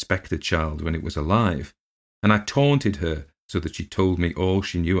do with the spectre child when it was alive, and I taunted her so that she told me all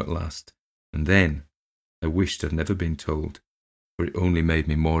she knew at last, and then I wished I'd never been told, for it only made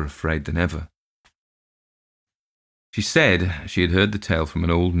me more afraid than ever. She said she had heard the tale from an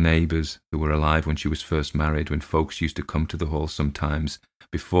old neighbours who were alive when she was first married, when folks used to come to the hall sometimes,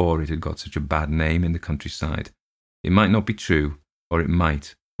 before it had got such a bad name in the countryside. It might not be true, or it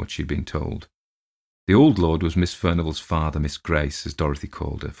might, what she'd been told. The old lord was Miss Furnivall's father, Miss Grace, as Dorothy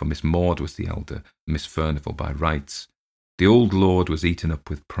called her, for Miss Maud was the elder, Miss Furnivall by rights. The old lord was eaten up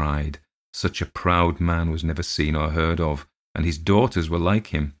with pride. Such a proud man was never seen or heard of, and his daughters were like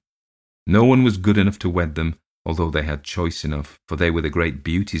him. No one was good enough to wed them, although they had choice enough, for they were the great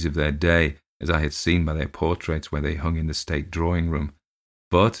beauties of their day, as I had seen by their portraits where they hung in the state drawing-room.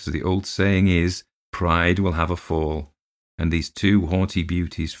 But, as the old saying is, pride will have a fall, and these two haughty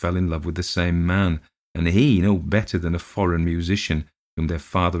beauties fell in love with the same man, and he no better than a foreign musician, whom their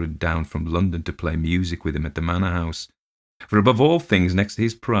father had down from London to play music with him at the manor house. For above all things, next to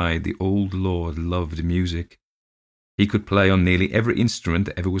his pride, the old lord loved music. He could play on nearly every instrument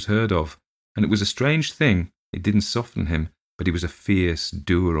that ever was heard of, and it was a strange thing. It didn't soften him, but he was a fierce,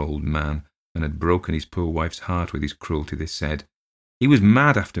 dour old man, and had broken his poor wife's heart with his cruelty, they said. He was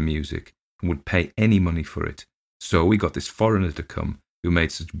mad after music, and would pay any money for it. So he got this foreigner to come, who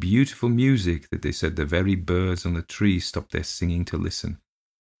made such beautiful music that they said the very birds on the trees stopped their singing to listen.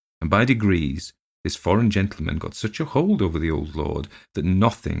 And by degrees, this foreign gentleman got such a hold over the old lord that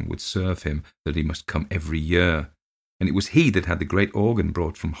nothing would serve him, that he must come every year. And it was he that had the great organ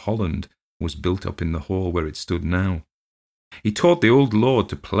brought from Holland, and was built up in the hall where it stood now. He taught the old lord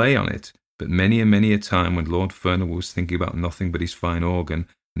to play on it, but many and many a time when Lord Furnivall was thinking about nothing but his fine organ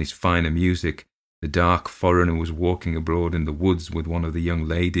and his finer music, the dark foreigner was walking abroad in the woods with one of the young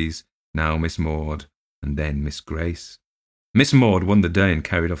ladies, now Miss Maud, and then Miss Grace. Miss Maud won the day and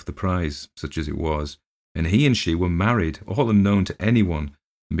carried off the prize, such as it was, and he and she were married, all unknown to anyone,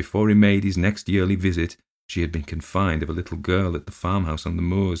 and before he made his next yearly visit, she had been confined of a little girl at the farmhouse on the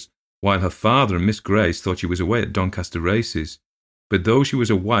moors, while her father and Miss Grace thought she was away at Doncaster races. But though she was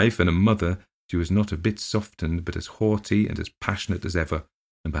a wife and a mother, she was not a bit softened, but as haughty and as passionate as ever,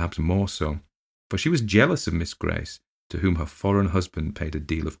 and perhaps more so. For she was jealous of Miss Grace, to whom her foreign husband paid a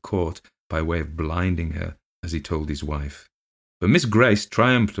deal of court by way of blinding her, as he told his wife. But Miss Grace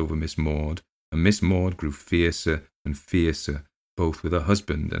triumphed over Miss Maud, and Miss Maud grew fiercer and fiercer, both with her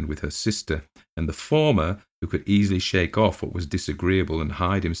husband and with her sister, and the former, who could easily shake off what was disagreeable and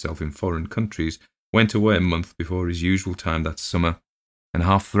hide himself in foreign countries, went away a month before his usual time that summer, and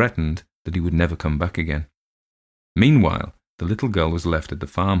half threatened that he would never come back again. Meanwhile, the little girl was left at the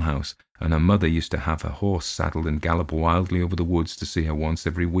farmhouse, and her mother used to have her horse saddled and gallop wildly over the woods to see her once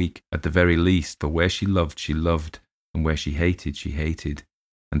every week, at the very least, for where she loved, and where she hated.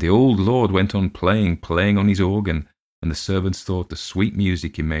 And the old lord went on playing on his organ, and the servants thought the sweet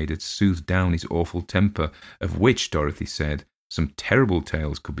music he made had soothed down his awful temper, of which, Dorothy said, some terrible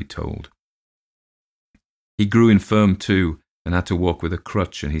tales could be told. He grew infirm too, and had to walk with a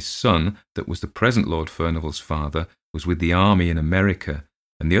crutch, and his son, that was the present Lord Furnivall's father, was with the army in America,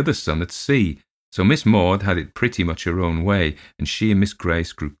 and the other son at sea, so Miss Maud had it pretty much her own way, and she and Miss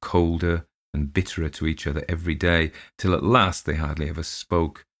Grace grew colder and bitterer to each other every day, till at last they hardly ever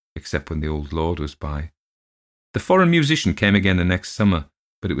spoke, except when the old lord was by. The foreign musician came again the next summer,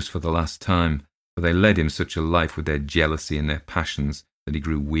 but it was for the last time, for they led him such a life with their jealousy and their passions that he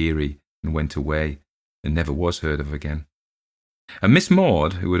grew weary and went away, and never was heard of again. And Miss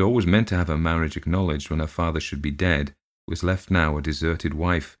Maud, who had always meant to have her marriage acknowledged when her father should be dead, was left now a deserted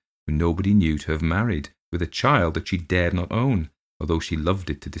wife, who nobody knew to have married, with a child that she dared not own, although she loved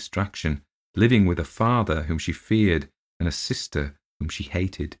it to distraction, living with a father whom she feared and a sister whom she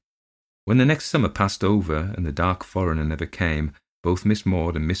hated. When the next summer passed over and the dark foreigner never came, both Miss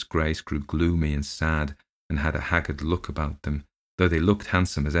Maud and Miss Grace grew gloomy and sad, and had a haggard look about them, though they looked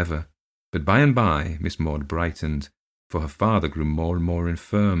handsome as ever. But by and by Miss Maud brightened, for her father grew more and more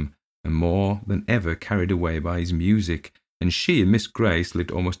infirm, and more than ever carried away by his music, and she and Miss Grace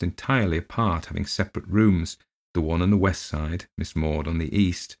lived almost entirely apart, having separate rooms, the one on the west side, Miss Maud on the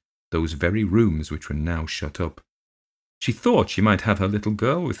east, those very rooms which were now shut up. She thought she might have her little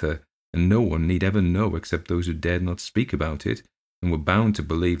girl with her, and no one need ever know except those who dared not speak about it, and were bound to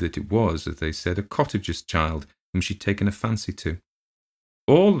believe that it was, as they said, a cottager's child whom she'd taken a fancy to.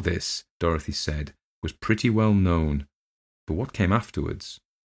 All this, Dorothy said, was pretty well known, but what came afterwards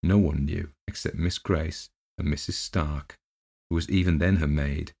no one knew except Miss Grace and Mrs. Stark, who was even then her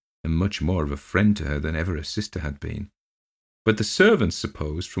maid, and much more of a friend to her than ever her sister had been. But the servants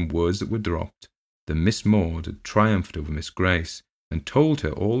supposed, from words that were dropped, that Miss Maud had triumphed over Miss Grace, and told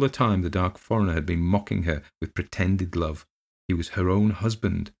her all the time the dark foreigner had been mocking her with pretended love. He was her own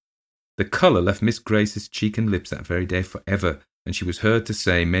husband. The colour left Miss Grace's cheek and lips that very day for ever, and she was heard to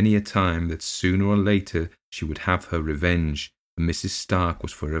say many a time that sooner or later she would have her revenge, and Mrs. Stark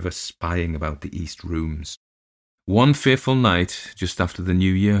was forever spying about the east rooms. One fearful night, just after the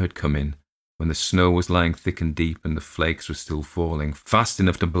new year had come in, when the snow was lying thick and deep and the flakes were still falling, fast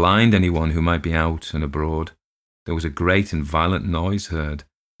enough to blind anyone who might be out and abroad, there was a great and violent noise heard,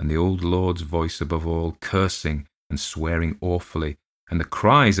 and the old lord's voice above all, cursing and swearing awfully, and the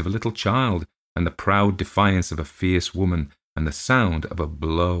cries of a little child, and the proud defiance of a fierce woman, and the sound of a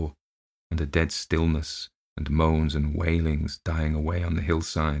blow, and a dead stillness, and moans and wailings dying away on the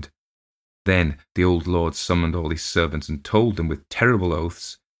hillside. Then the old lord summoned all his servants and told them with terrible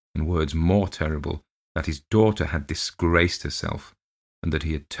oaths, and words more terrible, that his daughter had disgraced herself, and that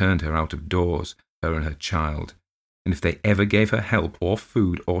he had turned her out of doors, her and her child, and if they ever gave her help or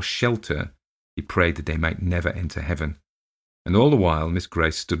food or shelter, he prayed that they might never enter heaven. And all the while Miss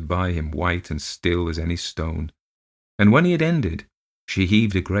Grace stood by him, white and still as any stone. And when he had ended, she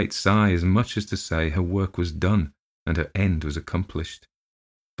heaved a great sigh, as much as to say her work was done and her end was accomplished.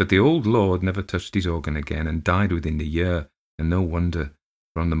 But the old lord never touched his organ again, and died within the year, and no wonder,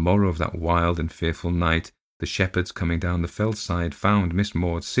 for on the morrow of that wild and fearful night, the shepherds coming down the fell-side found Miss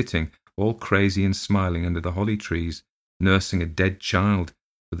Maud sitting, all crazy and smiling under the holly trees, nursing a dead child,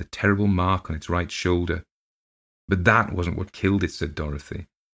 with a terrible mark on its right shoulder. But that wasn't what killed it, said Dorothy.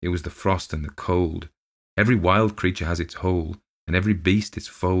 It was the frost and the cold. Every wild creature has its hole, and every beast its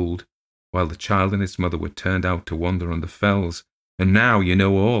fold, while the child and its mother were turned out to wander on the fells. And now you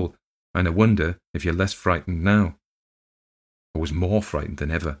know all, and I wonder if you're less frightened now. I was more frightened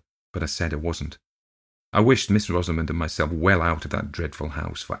than ever, but I said I wasn't. I wished Miss Rosamond and myself well out of that dreadful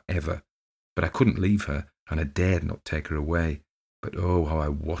house for ever, but I couldn't leave her, and I dared not take her away. But oh, how I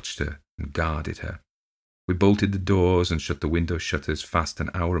watched her and guarded her. We bolted the doors and shut the window shutters fast an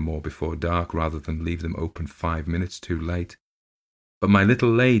hour or more before dark, rather than leave them open 5 minutes too late. But my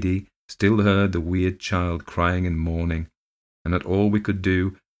little lady still heard the weird child crying and mourning, and that all we could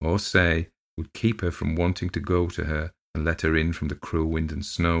do or say would keep her from wanting to go to her and let her in from the cruel wind and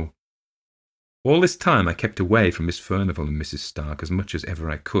snow. All this time I kept away from Miss Furnivall and Mrs. Stark as much as ever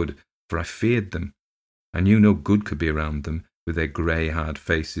I could, for I feared them. I knew no good could be around them, with their grey hard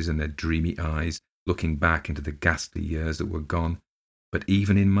faces and their dreamy eyes, looking back into the ghastly years that were gone. But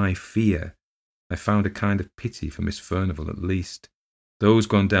even in my fear, I found a kind of pity for Miss Furnivall at least. Those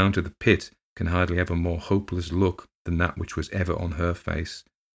gone down to the pit can hardly have a more hopeless look than that which was ever on her face.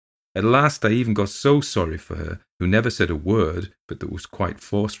 At last I even got so sorry for her, who never said a word, but that was quite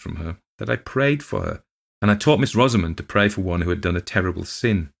forced from her, that I prayed for her, and I taught Miss Rosamond to pray for one who had done a terrible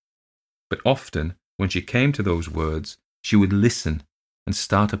sin. But often, when she came to those words, she would listen and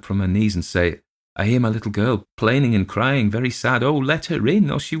start up from her knees and say, I hear my little girl plaining and crying, very sad. Oh, let her in,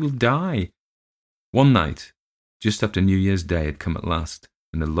 or she will die. One night, just after New Year's Day had come at last,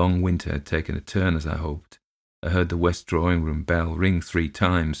 and the long winter had taken a turn as I hoped, I heard the west drawing-room bell ring 3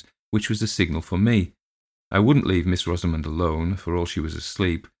 times, which was the signal for me. I wouldn't leave Miss Rosamond alone, for all she was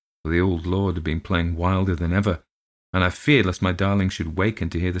asleep, for the old lord had been playing wilder than ever, and I feared lest my darling should waken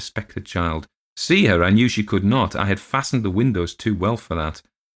to hear the spectre child. See her I knew she could not. I had fastened the windows too well for that.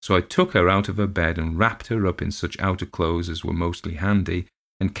 So I took her out of her bed and wrapped her up in such outer clothes as were mostly handy,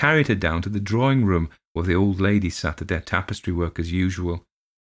 and carried her down to the drawing-room, where the old ladies sat at their tapestry work as usual.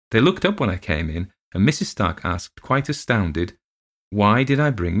 They looked up when I came in, and Mrs. Stark asked, quite astounded, why did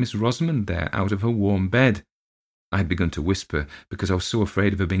I bring Miss Rosamond there out of her warm bed? I had begun to whisper, because I was so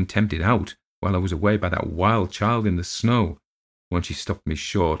afraid of her being tempted out while I was away by that wild child in the snow, when she stopped me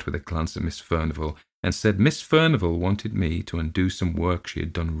short with a glance at Miss Furnivall, and said Miss Furnivall wanted me to undo some work she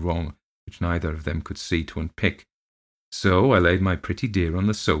had done wrong, which neither of them could see to unpick. So I laid my pretty dear on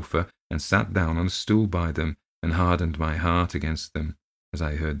the sofa, and sat down on a stool by them, and hardened my heart against them, as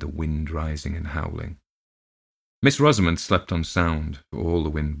I heard the wind rising and howling. Miss Rosamond slept on sound, for all the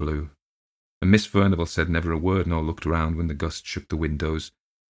wind blew, and Miss Furnivall said never a word nor looked round when the gust shook the windows.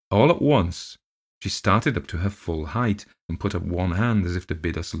 All at once she started up to her full height, and put up one hand as if to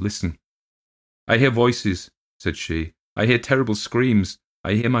bid us listen. I hear voices, said she. I hear terrible screams.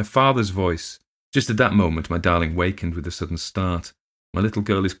 I hear my father's voice. Just at that moment my darling wakened with a sudden start. My little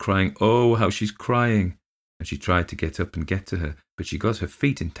girl is crying. Oh, how she's crying! And she tried to get up and get to her, but she got her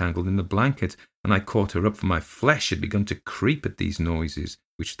feet entangled in the blanket, and I caught her up, for my flesh had begun to creep at these noises,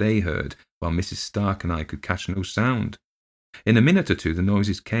 which they heard, while Mrs. Stark and I could catch no sound. In a minute or two the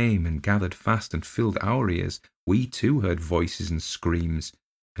noises came and gathered fast and filled our ears. We too heard voices and screams,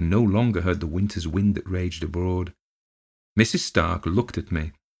 and no longer heard the winter's wind that raged abroad. Mrs. Stark looked at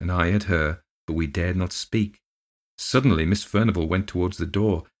me, and I at her, but we dared not speak. Suddenly Miss Furnivall went towards the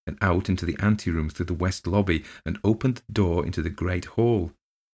door, and out into the anteroom through the west lobby, and opened the door into the great hall.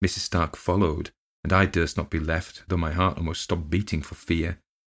 Mrs. Stark followed, and I durst not be left, though my heart almost stopped beating for fear.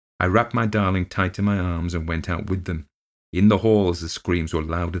 I wrapped my darling tight in my arms and went out with them. In the halls the screams were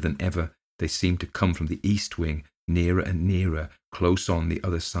louder than ever. They seemed to come from the east wing, nearer and nearer, close on the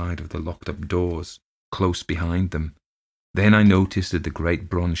other side of the locked-up doors, close behind them. Then I noticed that the great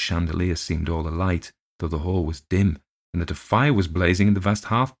bronze chandelier seemed all alight, though the hall was dim, and that a fire was blazing in the vast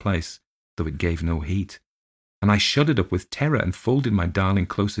hearth-place, though it gave no heat. And I shuddered up with terror and folded my darling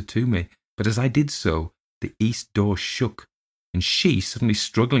closer to me. But as I did so, the east door shook, and she, suddenly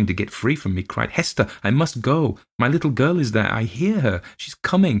struggling to get free from me, cried, Hester, I must go. My little girl is there. I hear her. She's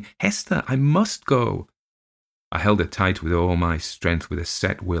coming. Hester, I must go. I held her tight with all my strength. With a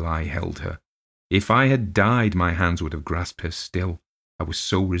set will I held her. If I had died, my hands would have grasped her still. I was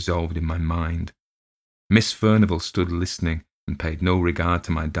so resolved in my mind. Miss Furnivall stood listening, and paid no regard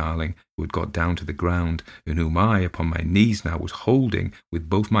to my darling, who had got down to the ground, and whom I, upon my knees now, was holding, with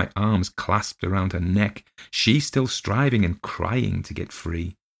both my arms clasped around her neck, she still striving and crying to get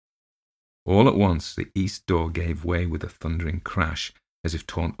free. All at once the east door gave way with a thundering crash, as if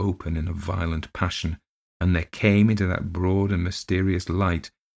torn open in a violent passion, and there came into that broad and mysterious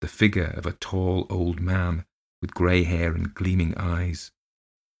light the figure of a tall old man, with grey hair and gleaming eyes.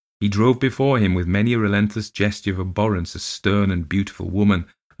 He drove before him with many a relentless gesture of abhorrence a stern and beautiful woman,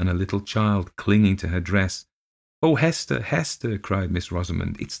 and a little child clinging to her dress. "Oh, Hester, Hester," cried Miss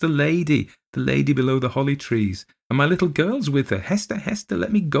Rosamond, "it's the lady below the holly trees, and my little girl's with her. Hester, Hester,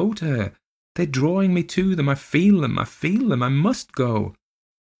 let me go to her. They're drawing me to them. I feel them, I must go."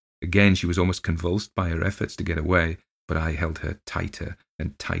 Again she was almost convulsed by her efforts to get away, but I held her tighter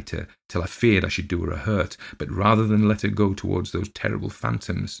and tighter, till I feared I should do her a hurt, but rather than let her go towards those terrible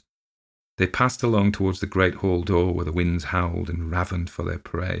phantoms. They passed along towards the great hall door, where the winds howled and ravened for their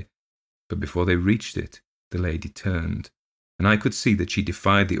prey. But before they reached it, the lady turned, and I could see that she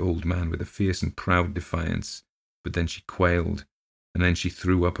defied the old man with a fierce and proud defiance. But then she quailed, and then she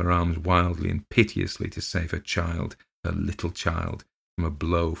threw up her arms wildly and piteously to save her child, her little child, from a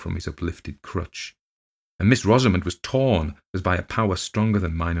blow from his uplifted crutch. And Miss Rosamond was torn as by a power stronger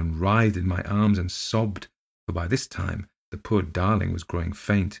than mine, and writhed in my arms and sobbed, for by this time the poor darling was growing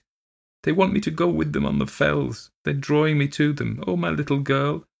faint. "They want me to go with them on the fells. They're drawing me to them. Oh, my little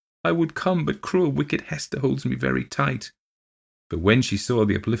girl! I would come, but cruel, wicked Hester holds me very tight." But when she saw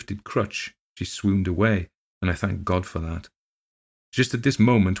the uplifted crutch, she swooned away, and I thanked God for that. Just at this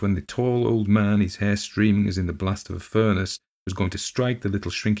moment, when the tall old man, his hair streaming as in the blast of a furnace, was going to strike the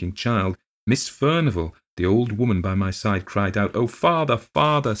little shrinking child, Miss Furnivall, the old woman by my side, cried out, "Oh, father,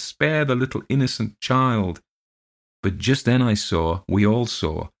 father, spare the little innocent child!" But just then we all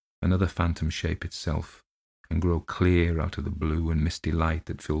saw, another phantom shape itself, and grow clear out of the blue and misty light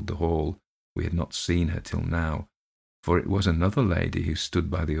that filled the hall. We had not seen her till now, for it was another lady who stood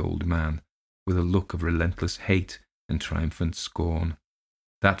by the old man, with a look of relentless hate and triumphant scorn.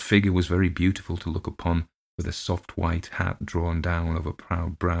 That figure was very beautiful to look upon, with a soft white hat drawn down over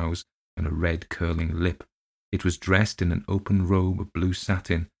proud brows and a red curling lip. It was dressed in an open robe of blue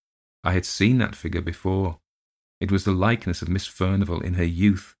satin. I had seen that figure before. It was the likeness of Miss Furnivall in her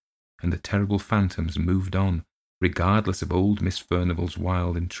youth, and the terrible phantoms moved on, regardless of old Miss Furnivall's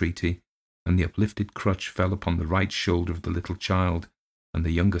wild entreaty, and the uplifted crutch fell upon the right shoulder of the little child, and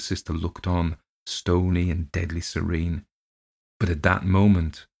the younger sister looked on, stony and deadly serene. But at that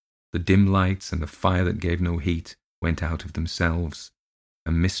moment, the dim lights and the fire that gave no heat went out of themselves,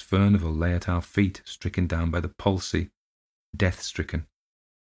 and Miss Furnivall lay at our feet, stricken down by the palsy, death-stricken.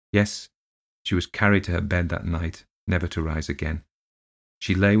 Yes, she was carried to her bed that night, never to rise again.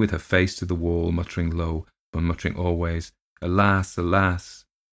 She lay with her face to the wall, muttering low, but muttering always, "Alas, alas!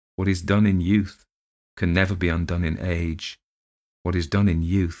 What is done in youth can never be undone in age. What is done in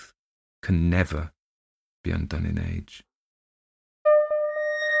youth can never be undone in age."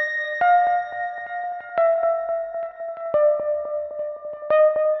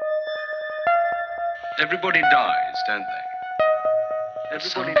 Everybody dies, don't they?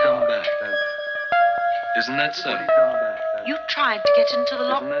 Everybody come back, don't they? Isn't that so? You tried to get into the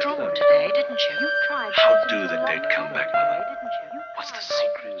locked room today, didn't you? How do the dead come back, Mother? What's the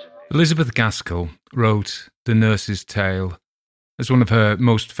secret? Elizabeth Gaskell wrote The Nurse's Tale as one of her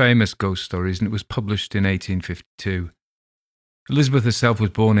most famous ghost stories, and it was published in 1852. Elizabeth herself was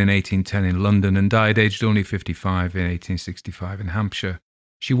born in 1810 in London and died aged only 55 in 1865 in Hampshire.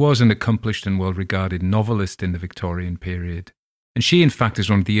 She was an accomplished and well-regarded novelist in the Victorian period, and she, in fact, is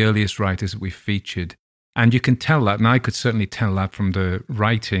one of the earliest writers that we've featured. And you can tell that, and I could certainly tell that from the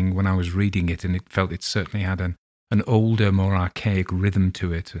writing when I was reading it, and it felt it certainly had an older, more archaic rhythm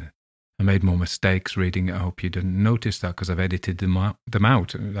to it. I made more mistakes reading it. I hope you didn't notice that because I've edited them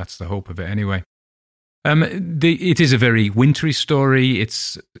out. That's the hope of it anyway. It is a very wintry story.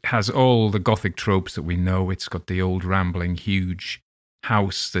 It has all the Gothic tropes that we know. It's got the old rambling, huge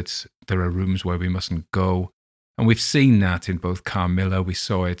house that there are rooms where we mustn't go. And we've seen that in both Carmilla. We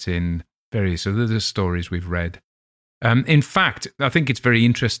saw it in various other stories we've read. In fact, I think it's very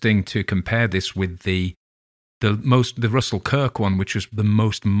interesting to compare this with the Russell Kirk one, which was the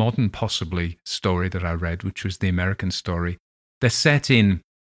most modern possibly story that I read, which was the American story. They're set in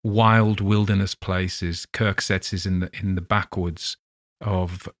wild wilderness places. Kirk sets is in the backwoods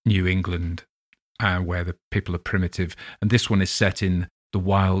of New England, where the people are primitive, and this one is set in the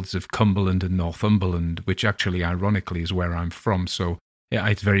wilds of Cumberland and Northumberland, which actually, ironically, is where I'm from. So yeah,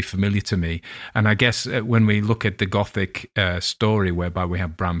 it's very familiar to me. And I guess when we look at the Gothic story, whereby we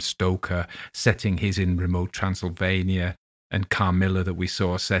have Bram Stoker setting his in remote Transylvania, and Carmilla that we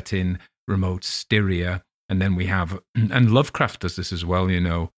saw set in remote Styria, and then we have, and Lovecraft does this as well,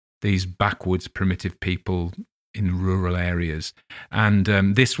 these backwoods primitive people in rural areas. And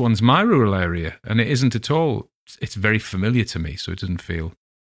this one's my rural area, and it isn't at all. It's very familiar to me, so it doesn't feel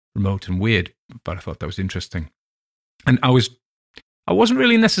remote and weird, but I thought that was interesting. And I wasn't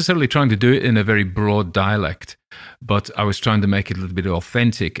really necessarily trying to do it in a very broad dialect, but I was trying to make it a little bit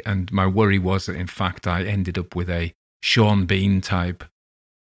authentic, and my worry was that, in fact, I ended up with a Sean Bean type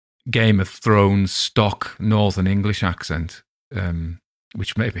Game of Thrones stock Northern English accent,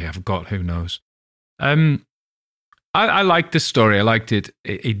 which maybe I've got, who knows. I liked the story. I liked it.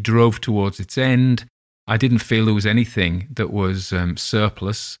 It drove towards its end. I didn't feel there was anything that was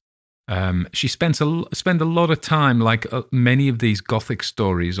surplus. She spent a lot of time, like many of these Gothic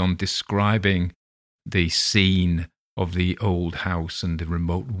stories, on describing the scene of the old house and the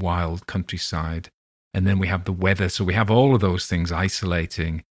remote wild countryside. And then we have the weather. So we have all of those things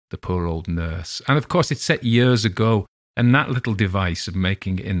isolating the poor old nurse. And of course, it's set years ago. And that little device of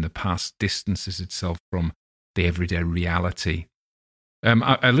making it in the past distances itself from the everyday reality.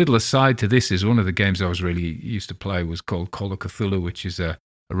 A little aside to this is one of the games I was really used to play was called Call of Cthulhu, which is a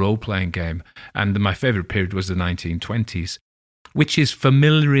role-playing game. And my favourite period was the 1920s, which is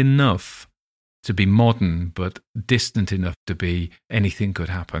familiar enough to be modern, but distant enough to be anything could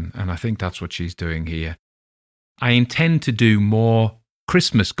happen. And I think that's what she's doing here. I intend to do more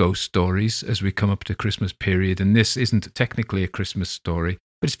Christmas ghost stories as we come up to Christmas period. And this isn't technically a Christmas story,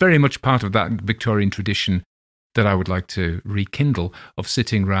 but it's very much part of that Victorian tradition that I would like to rekindle of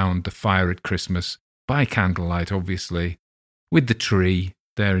sitting round the fire at Christmas by candlelight, obviously, with the tree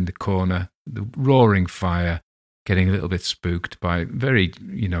there in the corner, the roaring fire, getting a little bit spooked by very,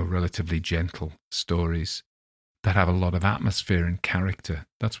 relatively gentle stories that have a lot of atmosphere and character.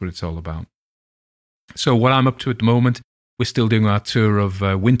 That's what it's all about. So what I'm up to at the moment, we're still doing our tour of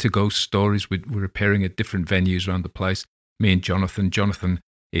winter ghost stories. We're appearing at different venues around the place. Me and Jonathan. Jonathan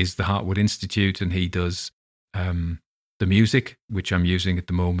is the Heartwood Institute, and he does the music, which I'm using at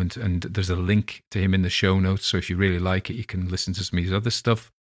the moment. And there's a link to him in the show notes. So if you really like it, you can listen to some of his other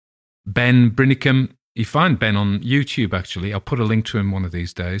stuff. Ben Brinicum, you find Ben on YouTube, actually. I'll put a link to him one of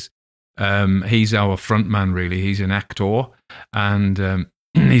these days. He's our front man, really. He's an actor, and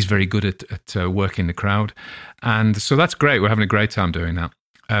he's very good at working the crowd. And so that's great. We're having a great time doing that.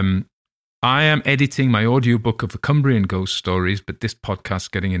 I am editing my audiobook of the Cumbrian ghost stories, but this podcast's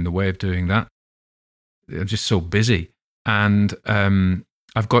getting in the way of doing that. I'm just so busy. And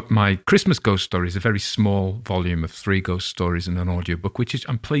I've got my Christmas ghost stories, a very small volume of 3 ghost stories in an audiobook, which is,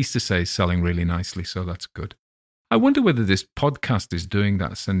 I'm pleased to say, is selling really nicely, so that's good. I wonder whether this podcast is doing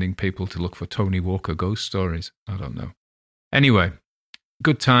that, sending people to look for Tony Walker ghost stories. I don't know. Anyway,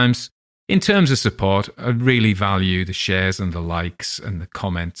 good times. In terms of support, I really value the shares and the likes and the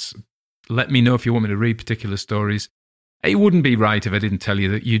comments. Let me know if you want me to read particular stories. It wouldn't be right if I didn't tell you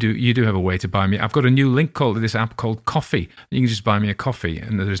that you do have a way to buy me. I've got a new link called this app called Coffee. You can just buy me a coffee,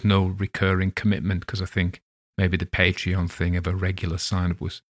 and there's no recurring commitment, because I think maybe the Patreon thing of a regular sign-up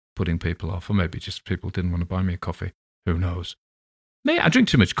was putting people off, or maybe just people didn't want to buy me a coffee. Who knows? I drink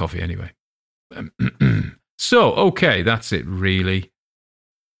too much coffee anyway. So, okay, that's it really.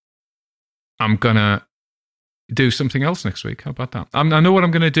 I'm going to do something else next week. How about that? I know what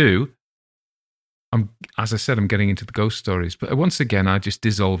I'm going to do. As I said, I'm getting into the ghost stories. But once again, I just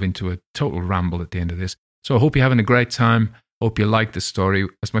dissolve into a total ramble at the end of this. So I hope you're having a great time. Hope you liked the story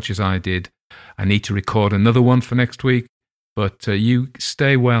as much as I did. I need to record another one for next week. But you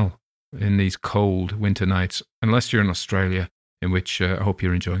stay well in these cold winter nights, unless you're in Australia, in which I hope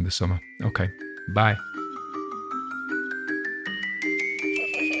you're enjoying the summer. Okay, bye.